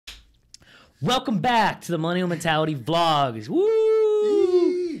Welcome back to the Millennial Mentality vlogs.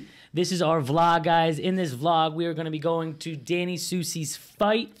 Woo! This is our vlog, guys. In this vlog, we are going to be going to Danny Soucy's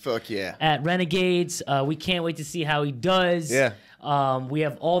fight. Fuck yeah. At Renegades. We can't wait to see how he does. Yeah. We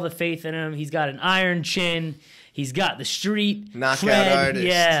have all the faith in him. He's got an iron chin. He's got the street knockout cred. artist.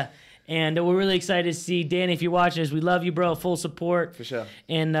 Yeah. And we're really excited to see Danny. If you're watching this, we love you, bro. Full support. For sure.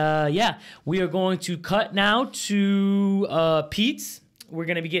 And yeah, we are going to cut now to Pete's. We're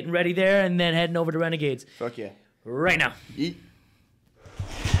going to be getting ready there and then heading over to Renegades. Fuck yeah. Right now. Eat.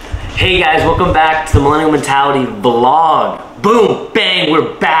 Hey guys, welcome back to the Millennial Mentality vlog. Boom, bang,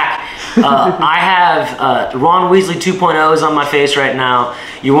 we're back. I have Ron Weasley 2.0s on my face right now.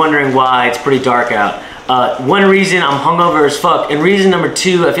 You're wondering why, it's pretty dark out. One reason, I'm hungover as fuck. And reason number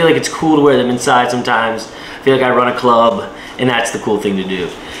two, I feel like it's cool to wear them inside sometimes. I feel like I run a club and that's the cool thing to do.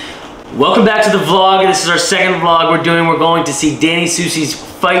 Welcome back to the vlog. This is our second vlog we're doing. We're going to see Danny Soucy's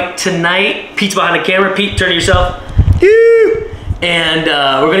fight tonight. Pete's behind the camera. Pete, turn to yourself. And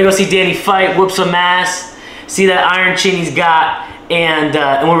we're gonna go see Danny fight, whoop some ass, see that iron chin he's got, and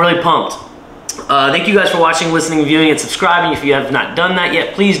we're really pumped. Thank you guys for watching, listening, viewing, and subscribing. If you have not done that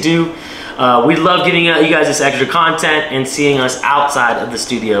yet, please do. We love giving you guys this extra content and seeing us outside of the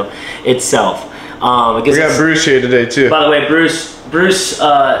studio itself. We got Bruce here today too. By the way, Bruce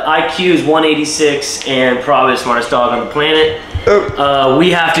IQ is 186 and probably the smartest dog on the planet. Oh. We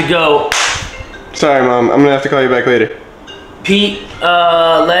have to go. Sorry, Mom. I'm gonna have to call you back later. Pete,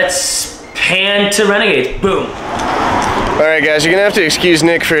 let's pan to Renegades. Boom. Alright guys, you're gonna have to excuse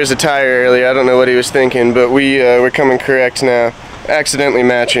Nick for his attire earlier. I don't know what he was thinking, but we're coming correct now. Accidentally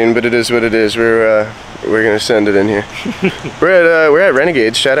matching, but it is what it is. We're gonna send it in here. we're at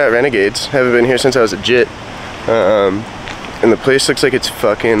Renegades. Shout out Renegades. Haven't been here since I was a jit. And the place looks like it's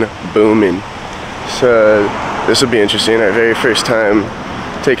fucking booming. So this will be interesting. Our very first time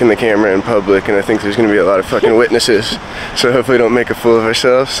taking the camera in public, and I think there's gonna be a lot of fucking witnesses. So hopefully we don't make a fool of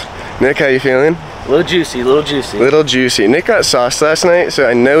ourselves. Nick, how you feeling? A little juicy, little juicy. Little juicy. Nick got sauced last night, so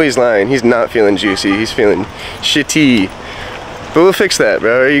I know he's lying. He's not feeling juicy. He's feeling shitty. But we'll fix that,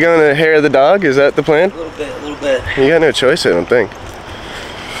 bro. Are you going to hair the dog? Is that the plan? A little bit, a little bit. You got no choice, I don't think.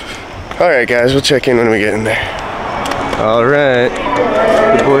 Alright guys, we'll check in when we get in there. Alright.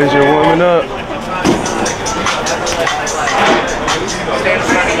 The boys are warming up.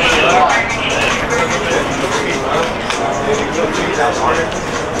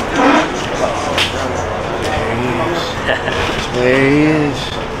 There he is.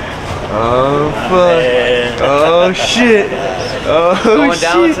 Oh fuck. Oh shit. Oh going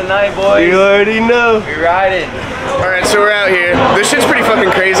down tonight, boys. You already know. We're riding. Alright, so we're out here. This shit's pretty fucking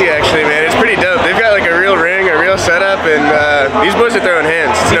crazy actually, man. It's pretty dope. They've got like a real ring, a real setup, and these boys are throwing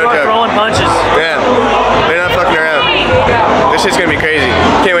hands. It's no People are joke. throwing punches. Yeah. They're not fucking around. This shit's gonna be crazy.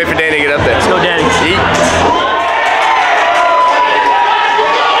 Can't wait for Danny to get up there. Let's go, Danny.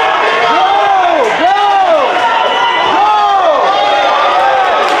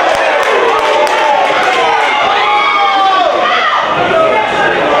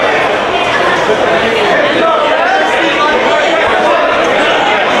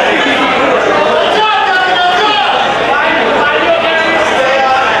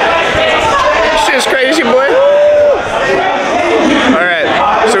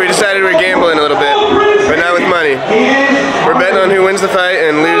 We're betting on who wins the fight,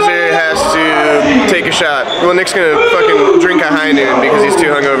 and loser has to take a shot. Well, Nick's gonna fucking drink a high noon because he's too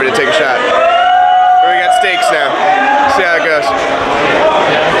hungover to take a shot. But we got steaks now. See how it goes.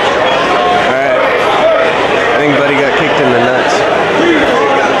 Alright. I think Buddy got kicked in the nuts.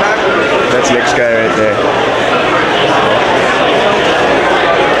 That's Nick's guy right there.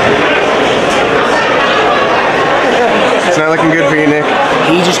 It's not looking good for you, Nick.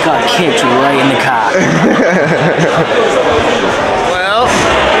 He just got kicked right in the cock. Well,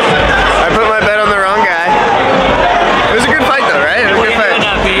 I put my bet on the wrong guy. It was a good fight though, right? It was a good fight.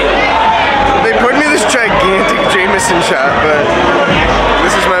 They put me this gigantic Jameson shot, but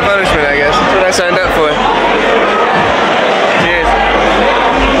this is my punishment, I guess. That's what I signed up for. Cheers.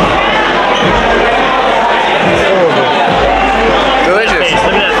 Delicious.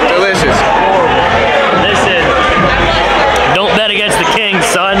 Delicious. Listen, don't bet against the king,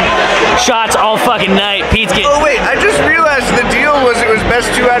 son. Shots all fucking night. Pete's getting... Oh wait, I just realized the deal was it was best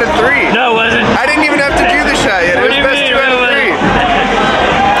 2 out of 3. No, it wasn't. I didn't even have to do the shot yet. It was best 2 out of 3.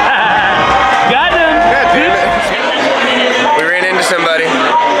 Got him. God damn it. We ran into somebody.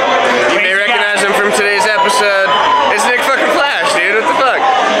 You may recognize him from today's episode. It's Nick fucking Flash, dude. What the fuck?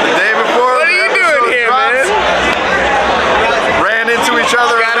 The day before. What are you doing here, man? Ran into each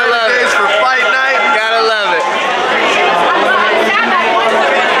other at Renegades for fight night. Gotta love it.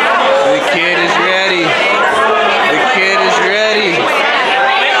 The kid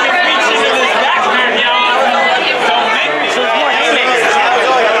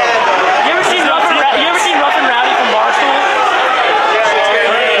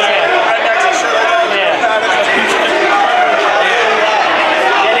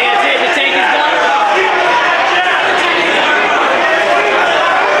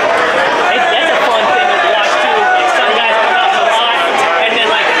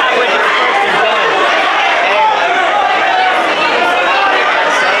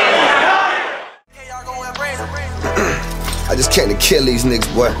kill these niggas,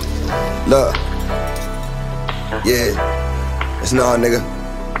 boy. Look. Yeah. It's no, nigga.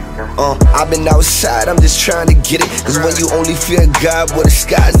 I've been outside, I'm just trying to get it. Cause when you only fear God, boy, the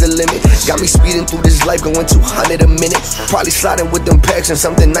sky's the limit. Got me speeding through this life, going 200 a minute. Probably sliding with them packs and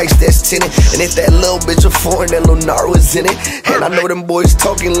something nice that's tinted. And if that little bitch was foreign, that little Nara was in it. And I know them boys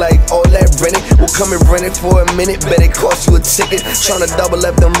talking like all that renting. We'll come and rent it for a minute, bet it cost you a ticket. Tryna double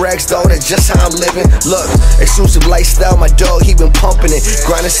up them racks, dog, that's just how I'm living. Look, exclusive lifestyle, my dog, he been pumping it.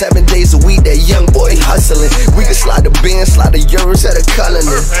 Grinding 7 days a week, that young boy hustling. We can slide the Benz, slide the Euros at a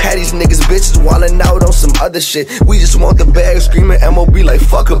Cullinan. Had these niggas bitches wildin' out on some other shit. We just want the bag, screaming MOB like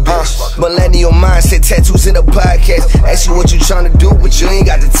fuck a bitch. Millennial mindset, tattoos in the podcast. Ask you what you tryna do, but you ain't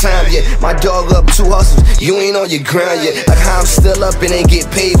got the time yet. My dog up 2 hustles, you ain't on your grind yet. Like how I'm still up and ain't get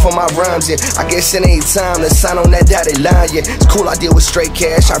paid for my rhymes yet. I guess it ain't time to sign on that dotted line yet. It's cool I deal with straight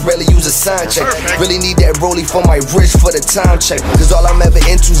cash, I rarely use a sign check. Really need that rollie for my wrist for the time check. Cause all I'm ever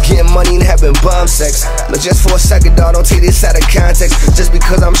into is getting money and having bomb sex. But just for a second, dog, don't take this out of context. Just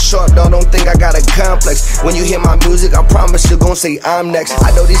because I'm short, dog, don't think I got a complex. When you hear my music, I promise you're gonna say I'm next.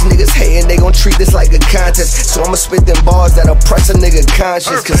 I know these niggas hating, they gon' treat this like a contest. So I'ma spit them bars that'll press a nigga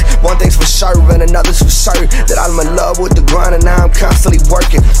conscience. Cause one thing's for sure and another's for certain, that I'm in love with the grind and now I'm constantly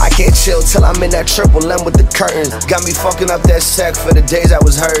working. I can't chill till I'm in that triple M with the curtains. Got me fucking up that sack for the days I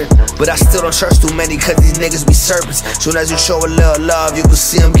was hurting. But I still don't trust too many cause these niggas be serpents. Soon as you show a little love, you can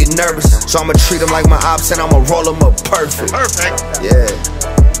see them get nervous. So I'ma treat them like my ops and I'ma roll them up perfect. Yeah.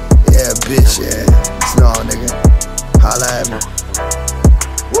 Yeah, bitch, yeah. It's no, nigga. Holla at me.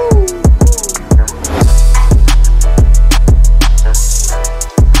 Woo!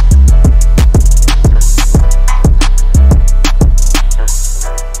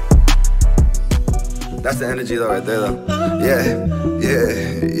 That's the energy though, right there though. Yeah.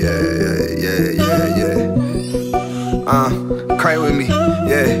 Cry with me.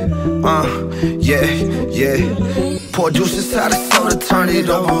 Yeah. Pour juice inside a soda, turn it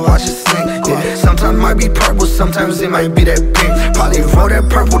over, watch it sink. Yeah. Sometimes it might be purple, sometimes it might be that pink. Probably roll that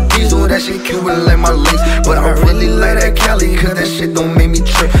purple diesel, that shit Cuban like my links. But I really like that Cali, cause that shit don't make me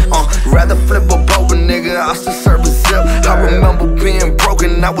trip. Rather flip a boat, but nigga, I still serve a zip. I remember being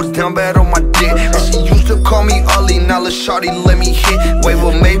broken, I was down bad on my dick. And she used to call me Ollie, now lil' shawty let me hit. Wait,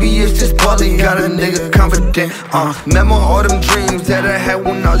 well maybe it's just Bully, got a nigga confident. Remember all them dreams that I had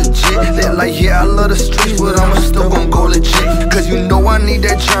when I was legit. They're like, yeah, I love the streets, but I'm still gon' go legit. Cause you know I need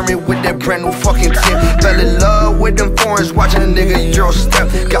that German with that brand new fucking tip. Fell in love with them foreigns, watching a nigga Euro step.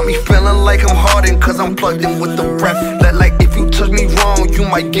 Got me feeling like I'm hardened, cause I'm plugged in with the breath. That like if you touch me wrong, you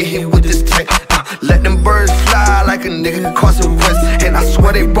might get hit with this tech. Let them birds fly like a nigga causing rest. And I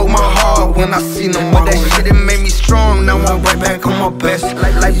swear they broke my heart when I seen them. But that shit, it made me strong, now I'm right back on my best.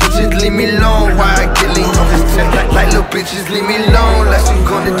 Like bitches leave me alone, why I get lean on this tech. Like little bitches leave me alone, like you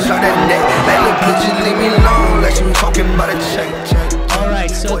gonna drop that neck. Like little bitches leave me alone, like you talking about a check.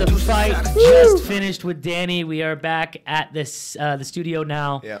 Alright, so the fight just finished with Danny. We are back at this the studio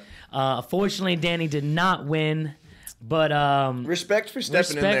now. Fortunately, Danny did not win. But respect for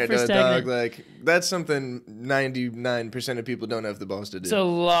stepping in there, dog. Like that's something 99% of people don't have the balls to do. It's a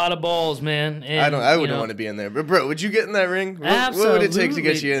lot of balls, man. And, I wouldn't want to be in there. But bro, would you get in that ring? Absolutely. What would it take to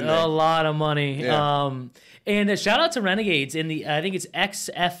get you in there? A lot of money. Yeah. And a shout out to Renegades in the I think it's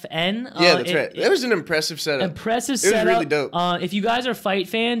XFN. Yeah, that's right. That was an impressive setup. Impressive setup. It was really dope. If you guys are fight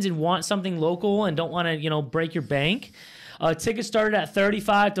fans and want something local and don't want to break your bank. Tickets started at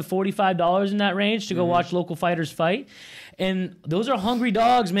 $35 to $45 in that range to go watch local fighters fight. And those are hungry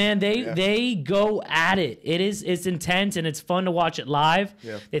dogs, man. They go at it. It's intense and it's fun to watch it live.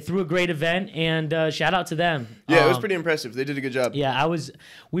 Yeah. They threw a great event and shout out to them. Yeah, it was pretty impressive. They did a good job. Yeah,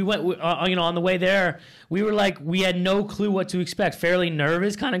 we went on the way there, we were like, we had no clue what to expect. Fairly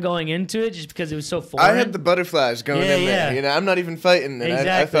nervous kind of going into it just because it was so foreign. I had the butterflies going in there. I'm not even fighting and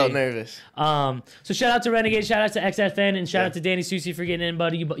I felt nervous. So shout out to Renegade, shout out to XFN, and shout out to Danny Soucy for getting in,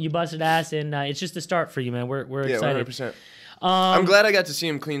 buddy. You busted ass, and it's just a start for you, man. We're excited. 100%. I'm glad I got to see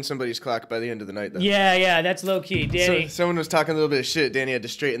him clean somebody's clock by the end of the night, though. Yeah, that's low key. Danny. Someone was talking a little bit of shit. Danny had to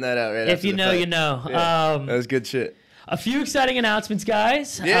straighten that out right after If you know, you know. Yeah, that was good shit. A few exciting announcements,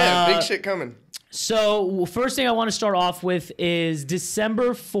 guys. Yeah, big shit coming. So first thing I want to start off with is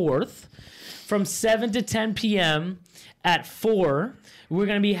December 4th from 7 to 10 p.m. at 4. We're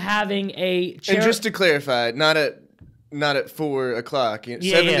going to be having a... And just to clarify, not at not at 4 o'clock. 7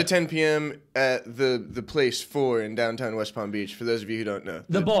 to 10 p.m. at the place 4 in downtown West Palm Beach. For those of you who don't know,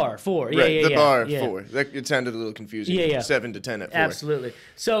 the bar 4. Right, the bar 4. It sounded a little confusing. Yeah. 7 to 10 at 4. Absolutely.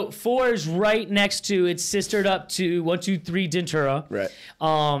 So 4 is right next to. It's sistered up to 123 Dentura. Right.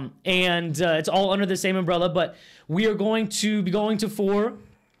 And it's all under the same umbrella. But we are going to be going to 4.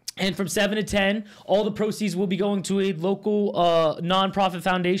 And from 7 to 10, all the proceeds will be going to a local nonprofit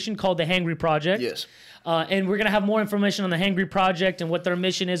foundation called the Hangry Project. Yes. And we're going to have more information on the Hangry Project and what their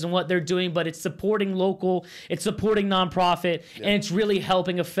mission is and what they're doing, but it's supporting local, it's supporting nonprofit, and it's really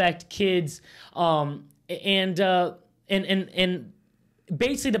helping affect kids. And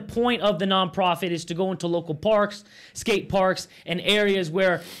basically the point of the nonprofit is to go into local parks, skate parks, and areas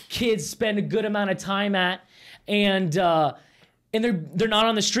where kids spend a good amount of time at, and they're not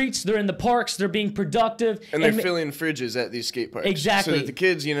on the streets, they're in the parks, they're being productive. And they're filling fridges at these skate parks. Exactly. So that the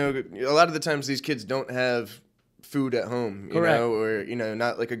kids, a lot of the times these kids don't have food at home, or,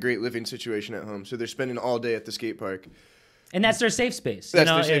 not like a great living situation at home. So they're spending all day at the skate park. And that's their safe space. That's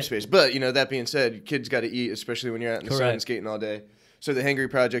their safe space. But, that being said, kids got to eat, especially when you're out in the sun and skating all day. So the Hangry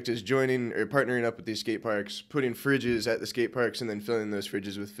Project is joining or partnering up with these skate parks, putting fridges at the skate parks, and then filling those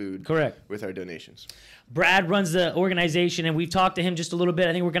fridges with food. Correct. With our donations. Brad runs the organization, and we've talked to him just a little bit.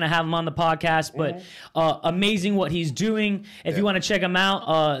 I think we're going to have him on the podcast, but amazing what he's doing. If you want to check him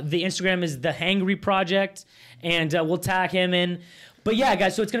out, the Instagram is the Hangry Project, and we'll tag him in. But yeah,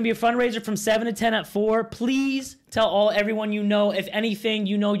 guys, so it's going to be a fundraiser from 7 to 10 at 4. Please tell everyone you know. If anything,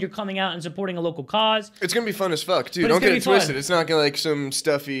 you're coming out and supporting a local cause. It's going to be fun as fuck, too. Don't get it twisted. It's not going to like some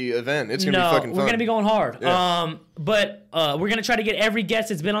stuffy event. It's going to be fucking fun. We're going to be going hard. Yeah. But we're going to try to get every guest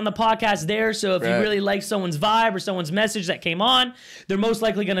that's been on the podcast there. So if you really like someone's vibe or someone's message that came on, they're most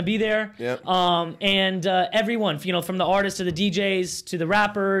likely going to be there. Yep. And everyone, from the artists to the DJs to the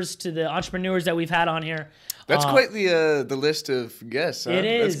rappers to the entrepreneurs that we've had on here. That's quite the list of guests, huh? It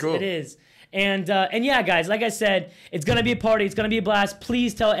is. That's cool. It is. And yeah, guys, like I said, it's going to be a party. It's going to be a blast.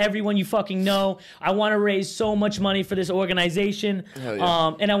 Please tell everyone you fucking know. I want to raise so much money for this organization. Hell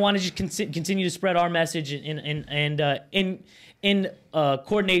yeah. And I want to just continue to spread our message in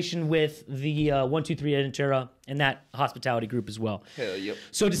coordination with the 123 Ventura and that hospitality group as well. Hell yep.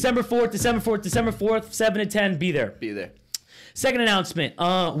 So December 4th, 7 to 10, be there. Be there. Second announcement,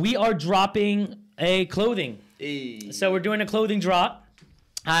 we are dropping a clothing. Hey. So we're doing a clothing drop.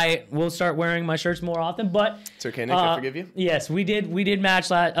 I will start wearing my shirts more often, but it's okay, Nick. I forgive you. Yes, we did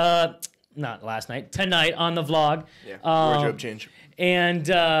match not last night, tonight on the vlog. Yeah, wardrobe change. And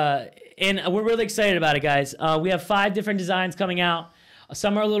we're really excited about it, guys. We have 5 different designs coming out.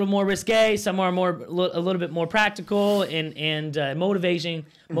 Some are a little more risque, some are a little bit more practical and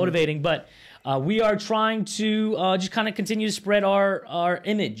motivating. But we are trying to just kind of continue to spread our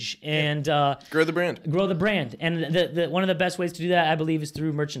image and grow the brand. Grow the brand, and one of the best ways to do that, I believe, is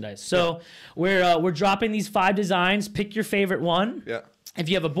through merchandise. So we're dropping these 5 designs. Pick your favorite one. Yeah. If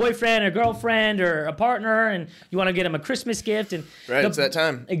you have a boyfriend or girlfriend or a partner and you want to get them a Christmas gift, and it's that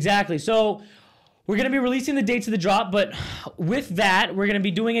time. Exactly. So we're going to be releasing the dates of the drop, but with that, we're going to be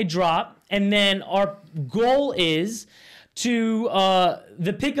doing a drop, and then our goal is to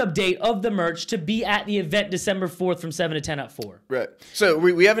the pickup date of the merch to be at the event December 4th from 7 to 10 at 4. Right. So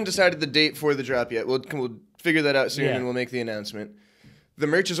we haven't decided the date for the drop yet. We'll figure that out soon, and we'll make the announcement. The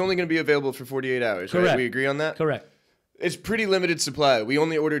merch is only going to be available for 48 hours, Correct. Right? We agree on that? Correct. It's pretty limited supply. We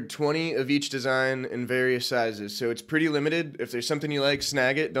only ordered 20 of each design in various sizes, so it's pretty limited. If there's something you like,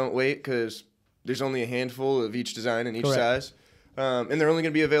 snag it. Don't wait, because there's only a handful of each design in each size. And they're only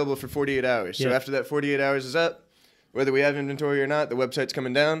going to be available for 48 hours. So after that 48 hours is up, whether we have inventory or not, the website's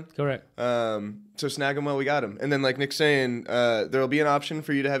coming down. Correct. So snag them while we got them. And then like Nick's saying, there'll be an option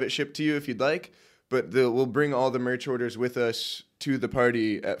for you to have it shipped to you if you'd like, but we'll bring all the merch orders with us to the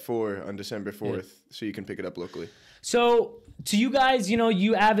party at 4 on December 4th so you can pick it up locally. So to you guys,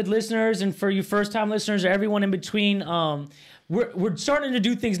 you avid listeners, and for you first-time listeners or everyone in between, we're starting to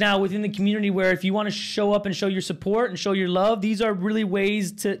do things now within the community where if you want to show up and show your support and show your love, these are really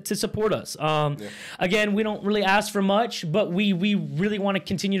ways to support us. Again, we don't really ask for much, but we really want to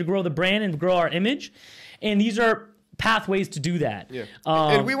continue to grow the brand and grow our image, and these are pathways to do that. Yeah.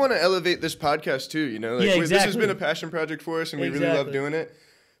 And we want to elevate this podcast too, exactly. This has been a passion project for us, and we really love doing it.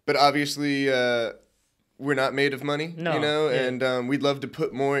 But obviously, we're not made of money, and we'd love to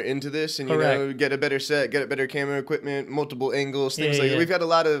put more into this and, get a better set, get a better camera equipment, multiple angles, things like that.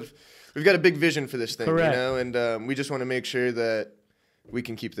 We've got a big vision for this thing, and we just want to make sure that we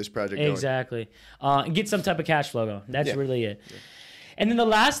can keep this project going. Exactly. And get some type of cash flow going. That's really it. Yeah. And then the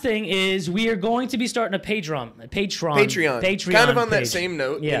last thing is we are going to be starting a Patreon. Kind of on that same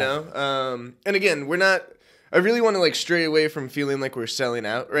note, and again, we're not. I really want to like stray away from feeling like we're selling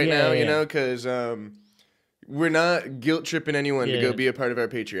out right now, you know, because we're not guilt tripping anyone to go be a part of our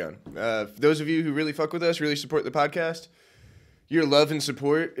Patreon. Those of you who really fuck with us, really support the podcast, your love and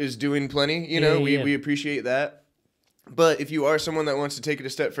support is doing plenty. You know, we appreciate that. But if you are someone that wants to take it a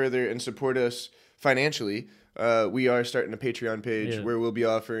step further and support us financially, we are starting a Patreon page where we'll be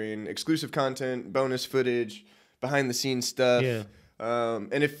offering exclusive content, bonus footage, behind the scenes stuff. Yeah.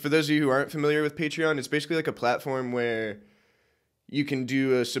 And if for those of you who aren't familiar with Patreon, it's basically like a platform where you can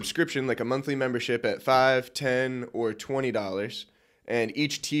do a subscription, like a monthly membership at $5, $10, or $20. And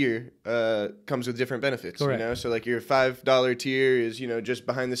each tier comes with different benefits. Correct. You know, so like your $5 tier is, you know, just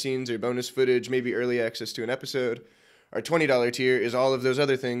behind the scenes or bonus footage, maybe early access to an episode. Our $20 tier is all of those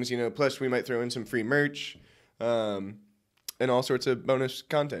other things, you know, plus we might throw in some free merch and all sorts of bonus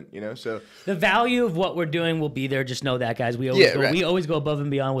content, you know. So the value of what we're doing will be there. Just know that, guys. We always go above and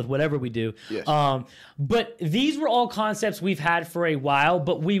beyond with whatever we do. Yes. But these were all concepts we've had for a while,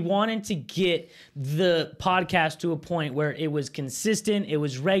 but we wanted to get the podcast to a point where it was consistent, it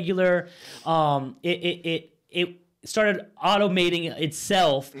was regular, it started automating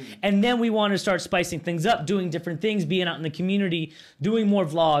itself, and then we want to start spicing things up, doing different things, being out in the community, doing more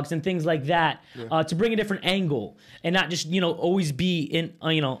vlogs and things like that, to bring a different angle and not just, you know, always be in,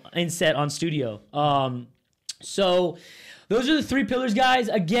 you know, in set on studio. So those are the 3 pillars, guys.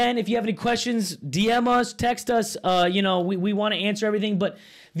 Again, if you have any questions, DM us, text us. You know, we want to answer everything, but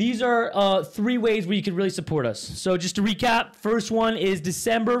these are 3 ways where you can really support us. So just to recap, first one is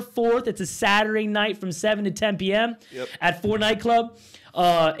December 4th. It's a Saturday night from 7 to 10 p.m. At 4 Nightclub.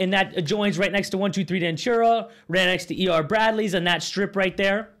 And that joins right next to 123 Ventura, right next to ER Bradley's on that strip right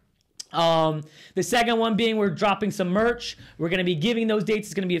there. The second one being we're dropping some merch. We're going to be giving those dates.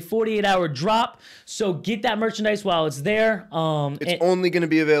 It's going to be a 48-hour drop. So get that merchandise while it's there. It's only going to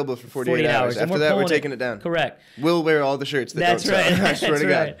be available for 48 hours. After that, we're taking it down. Correct. We'll wear all the shirts that don't sell. I swear to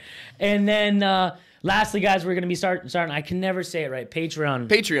God. And then lastly, guys, we're going to be starting. I can never say it right. Patreon.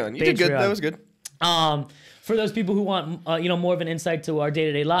 You did good. That was good. For those people who want, you know, more of an insight to our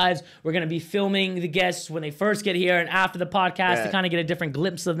day-to-day lives, we're going to be filming the guests when they first get here and after the podcast to kind of get a different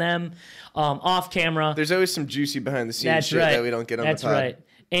glimpse of them off camera. There's always some juicy behind-the-scenes shit that we don't get on the pod. That's right.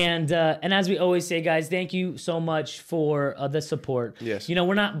 And as we always say, guys, thank you so much for the support. Yes. You know,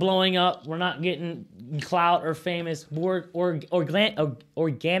 we're not blowing up. We're not getting clout or famous. We're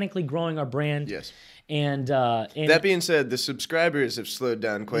organically growing our brand. Yes. And that being said, the subscribers have slowed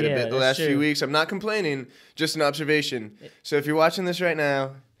down quite a bit the last few weeks. I'm not complaining, just an observation. So if you're watching this right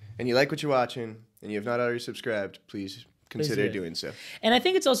now and you like what you're watching and you have not already subscribed, please consider doing so. And I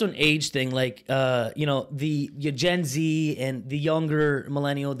think it's also an age thing, like you know, the Gen Z and the younger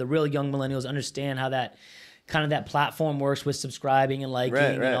millennial, the real young millennials understand how that kind of that platform works with subscribing and liking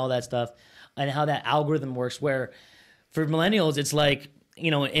and all that stuff, and how that algorithm works. Where for millennials, it's like, you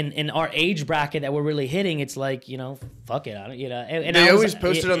know, in our age bracket that we're really hitting, it's like, you know, fuck it, I don't, you know. And they always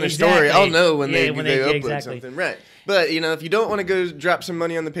post it on their story. I'll know when they upload something, right? But you know, if you don't want to go drop some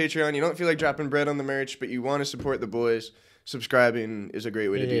money on the Patreon, you don't feel like dropping bread on the merch, but you want to support the boys, subscribing is a great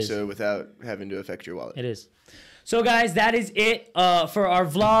way to do so without having to affect your wallet. It is. So guys, that is it for our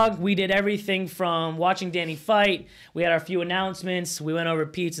vlog. We did everything from watching Danny fight. We had our few announcements. We went over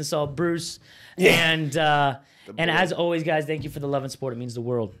Pete's and saw Bruce. And as always, guys, thank you for the love and support. It means the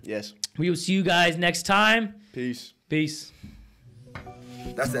world. Yes. We will see you guys next time. Peace. Peace.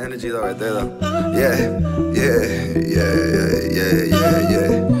 That's the energy though, right there though.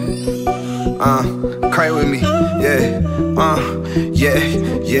 Cry with me.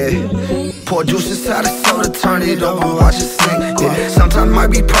 Pour juice inside the soda, turn it over, watch it sink. Sometimes it might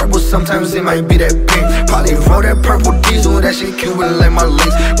be purple, sometimes it might be that pink. Probably roll that purple diesel, that shit Cuban like my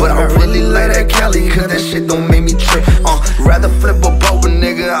links. But I really like that Cali, cause that shit don't make me trip. Rather flip a boat,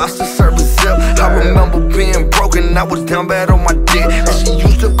 nigga, I still serve a zip. I remember being broken, I was down bad on my dick. And she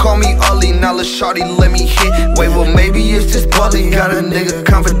used to call me ugly, now lil' shawty let me hit. Wait, well maybe it's just bully, got a nigga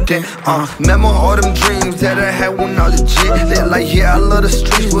confident. Remember all them dreams that I had when I was legit. They like, yeah, I love the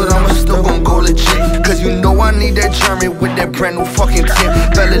streets, but I'm still gon' go legit. Cause you know I need that German with that brand new fucking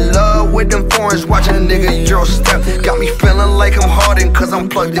tip. Fell in love with them foreigns, watching a nigga Euro step. Got me feeling like I'm hardened, cause I'm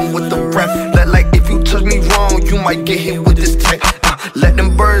plugged in with the ref. Like if you touch me wrong, you might get hit with this tech. Let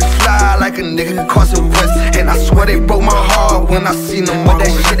them birds fly like a nigga crossing west. And I swear they broke my heart when I seen them. But that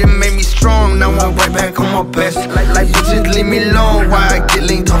shit, it made me strong, now I'm right back on my best. Like bitches, leave me alone, why I get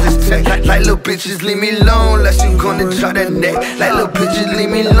linked on this tech. Like little bitches, leave me alone, unless you gonna try that neck. Like little bitches, leave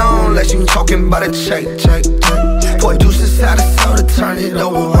me alone, unless you talking about a check. Pour juice inside the soda, turn it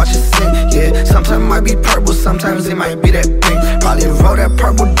over, watch it sink. Sometimes it might be purple, sometimes it might be that pink. Probably roll that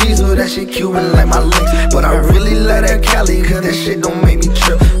purple diesel, diesel, that shit Cuban like my links. But I really love that Cali, cause that shit don't make me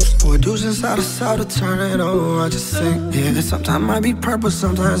trip. Boy, dudes inside the south to turn it over, I just think. Yeah, sometimes might be purple,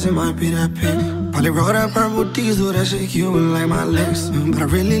 sometimes it might be that pink. Probably roll that purple diesel, that shit Cuban like my links. But I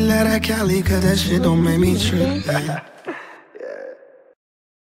really love that Cali, cause that shit don't make me trip. Yeah.